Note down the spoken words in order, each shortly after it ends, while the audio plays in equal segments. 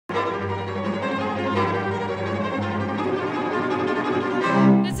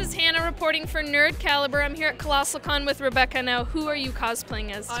reporting for Nerd Caliber. I'm here at Colossalcon with Rebecca. Now, who are you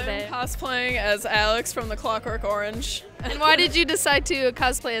cosplaying as today? I'm cosplaying as Alex from The Clockwork Orange. And why did you decide to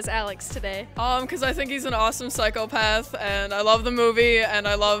cosplay as Alex today? Because I think he's an awesome psychopath, and I love the movie, and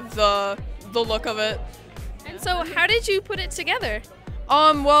I love the look of it. And so, how did you put it together?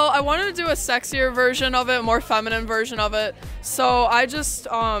 Well, I wanted to do a sexier version of it, a more feminine version of it. So I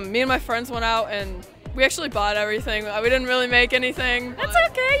just, me and my friends went out and we actually bought everything. We didn't really make anything. That's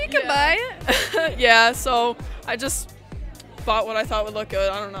okay, you can buy it. Yeah, so I just bought what I thought would look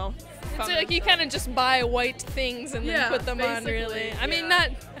good. I don't know. So like you kind of just buy white things and then put them on, really. I mean,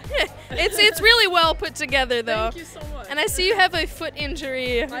 not. It's really well put together, though. Thank you so much. And I see you have a foot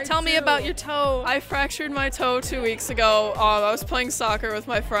injury. Tell me about your toe. I fractured my toe 2 weeks ago. I was playing soccer with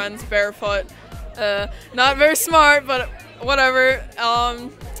my friends barefoot. Not very smart, but whatever.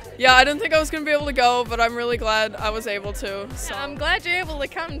 Yeah, I didn't think I was going to be able to go, but I'm really glad I was able to. So. Yeah, I'm glad you're able to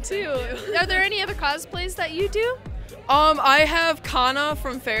come, too. Are there any other cosplays that you do? I have Kana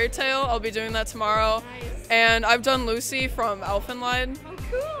from Fairy Tail. I'll be doing that tomorrow. Nice. And I've done Lucy from Elfenlied. Oh,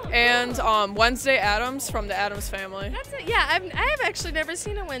 cool. And Wednesday Addams from the Addams Family. That's it. Yeah, I have actually never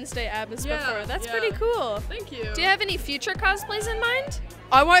seen a Wednesday Addams before. That's pretty cool. Thank you. Do you have any future cosplays in mind?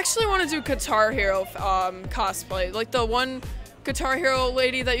 I actually want to do Guitar Hero cosplay. Like the one Guitar Hero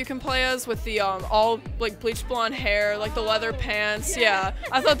lady that you can play as with the all like bleached blonde hair, like the leather pants. Yeah,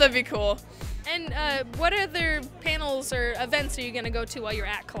 I thought that'd be cool. And what other panels or events are you going to go to while you're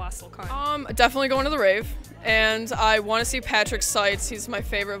at Colossalcon? Definitely going to the rave. And I want to see Patrick Seitz. He's my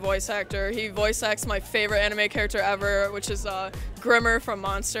favorite voice actor. He voice acts my favorite anime character ever, which is Grimmer from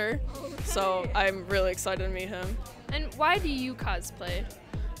Monster. Okay. So I'm really excited to meet him. And why do you cosplay?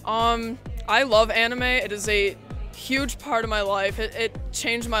 I love anime. It is a huge part of my life. It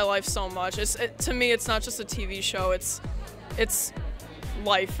changed my life so much. To me, it's not just a TV show. It's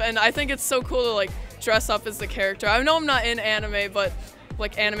life, and I think it's so cool to like dress up as the character. I know I'm not in anime, but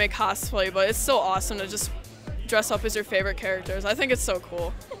like anime cosplay, but it's so awesome to just dress up as your favorite characters. I think it's so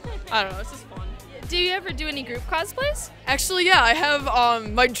cool. I don't know, it's just fun. Do you ever do any group cosplays? Actually, yeah, I have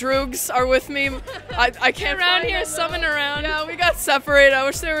my droogs are with me. I can't around here, summon around. Yeah, we got separated. I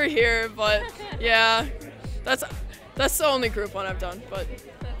wish they were here, but yeah, that's the only group one I've done. But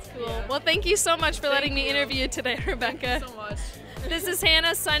that's cool. Yeah. Well, thank you so much for letting me interview you today, Rebecca. Thank you so much. This is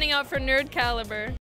Hannah signing out for Nerd Caliber.